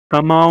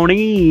Come on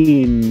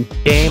in.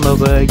 Game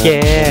over,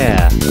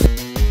 yeah.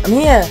 I'm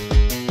here.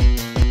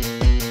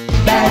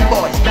 Bad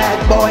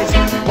boys,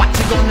 what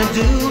you gonna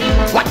do?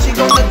 What you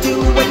gonna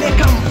do when they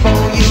come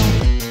for you?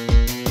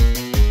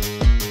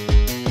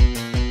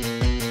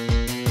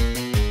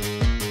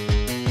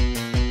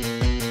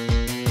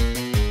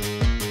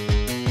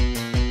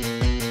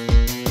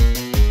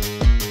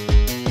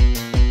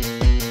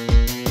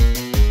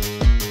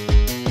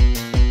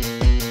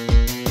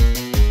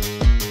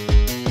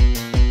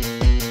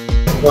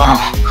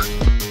 Wow.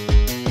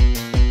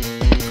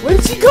 Where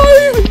did she go?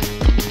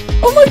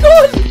 Oh my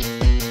god!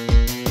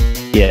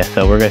 Yeah,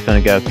 so we're just gonna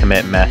go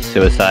commit mass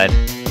suicide.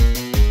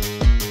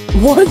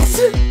 What?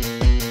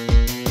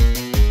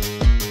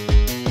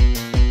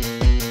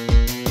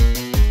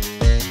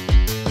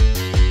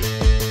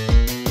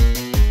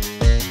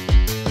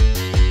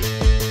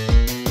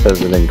 That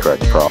is an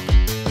incorrect prop.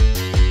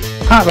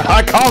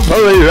 I can't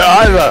believe it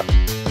either.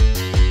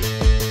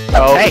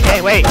 Oh.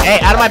 Hey, wait, hey,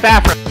 out of my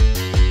bathroom!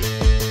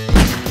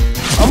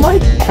 Oh my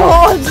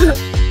god!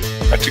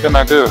 What you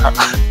gonna do?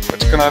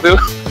 What you gonna do?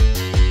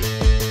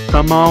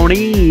 Come on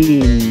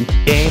in.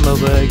 Game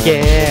over,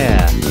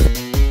 yeah.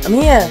 I'm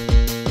here.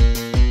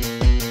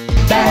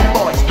 Bad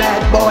boys,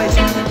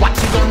 what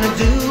you gonna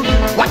do?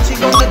 What you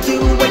gonna do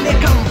when they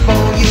come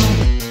for you?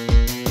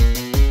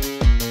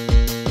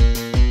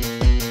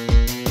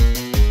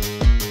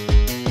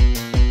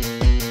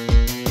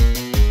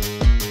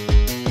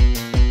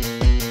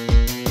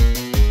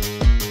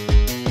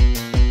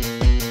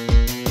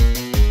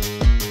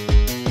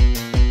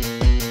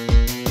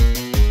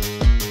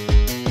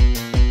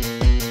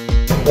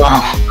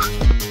 Wow.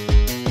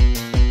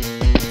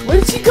 Where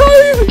did she go?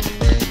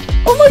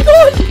 Oh my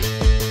god!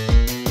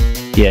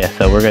 Yeah,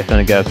 so we're just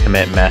gonna go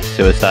commit mass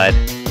suicide.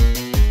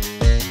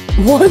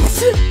 What?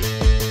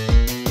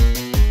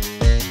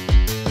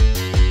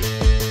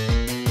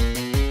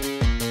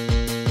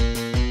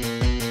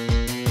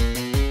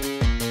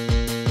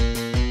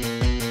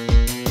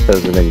 That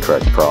is an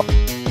incorrect prop.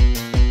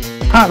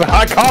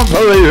 I can't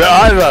believe it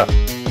either.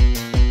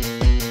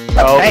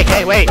 Oh.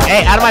 Hey, wait,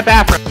 hey, out of my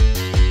bathroom!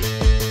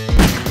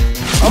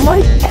 Oh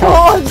my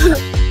god!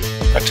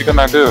 What you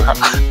gonna do?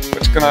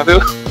 What you gonna do?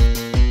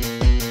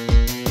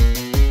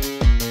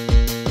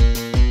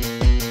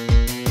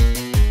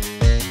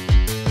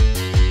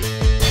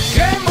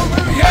 Game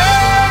over, yeah!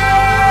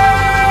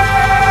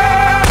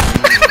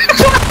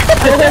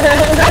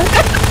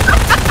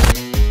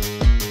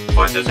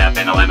 Forces have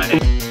been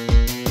eliminated.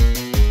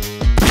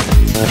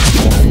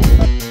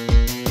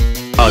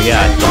 Oh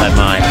yeah, I still had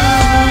mine.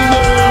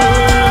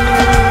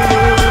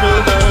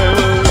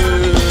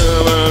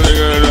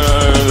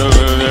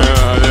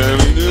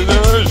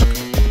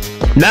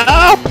 No!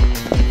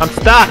 I'm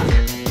stuck!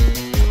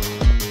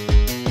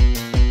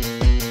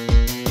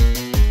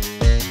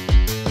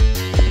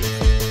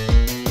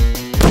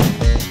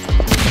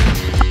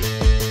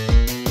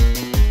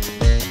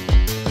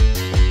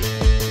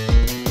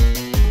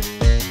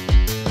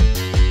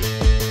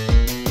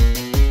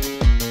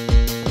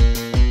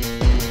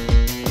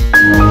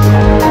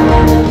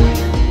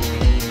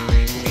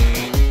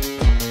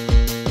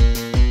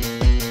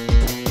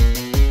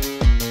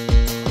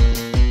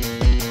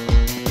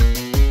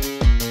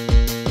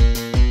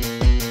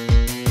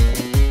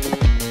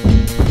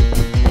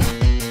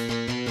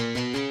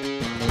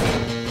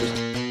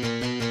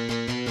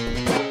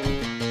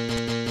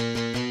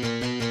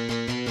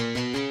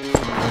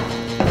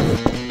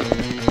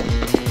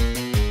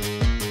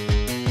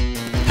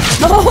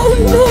 Oh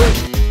no!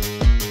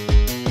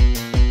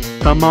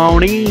 Come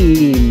on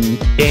in.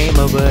 Game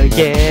over,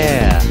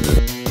 yeah.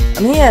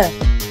 I'm here.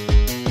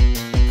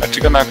 What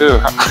you gonna do?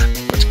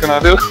 What you gonna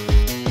do?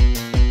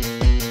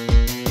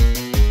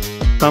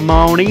 Come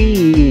on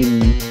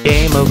in.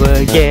 Game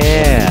over,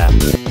 yeah.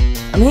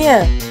 I'm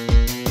here.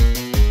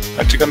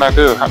 What you gonna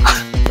do?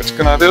 What you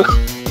gonna do?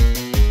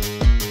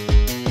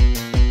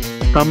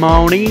 Come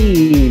on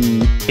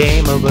in.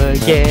 Game over,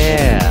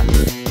 yeah.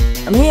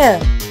 I'm here.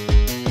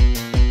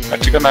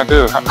 What you gonna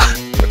do?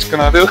 What you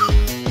gonna do?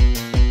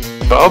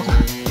 Bob?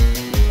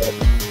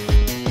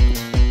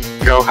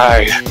 Go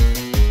high.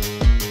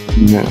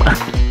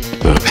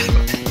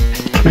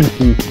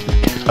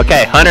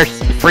 Okay,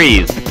 hunters,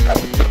 freeze.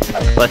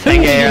 Let's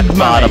hang air at the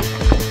bottom.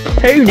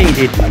 Who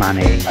needed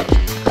money?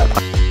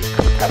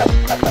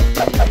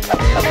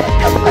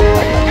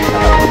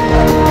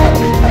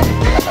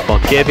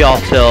 We'll give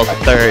y'all till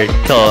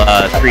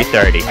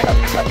 3:30.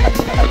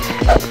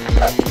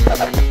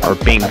 We're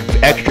being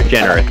extra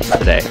generous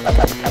today.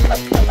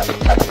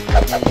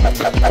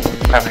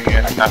 Having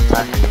it enough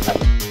time.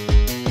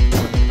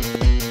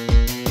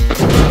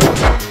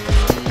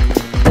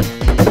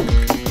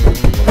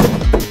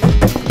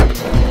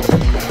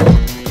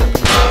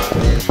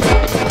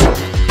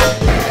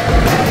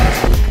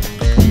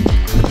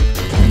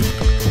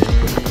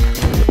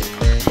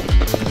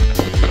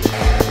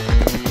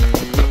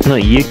 No,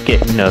 you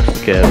get no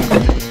skip.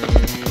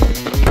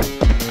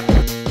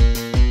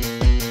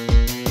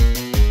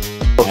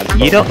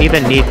 You don't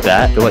even need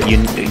that.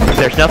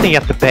 There's nothing you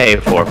have to pay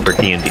for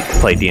D&D to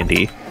play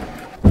D&D.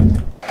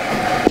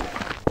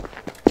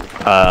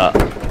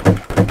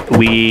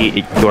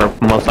 You're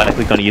most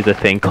likely going to use a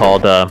thing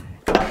called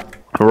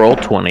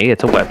Roll20.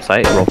 It's a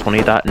website,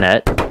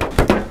 roll20.net.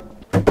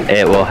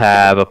 It will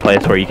have a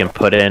place where you can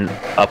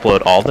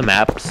upload all the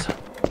maps,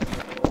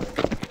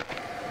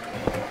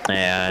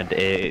 and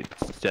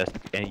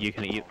you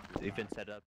can even set up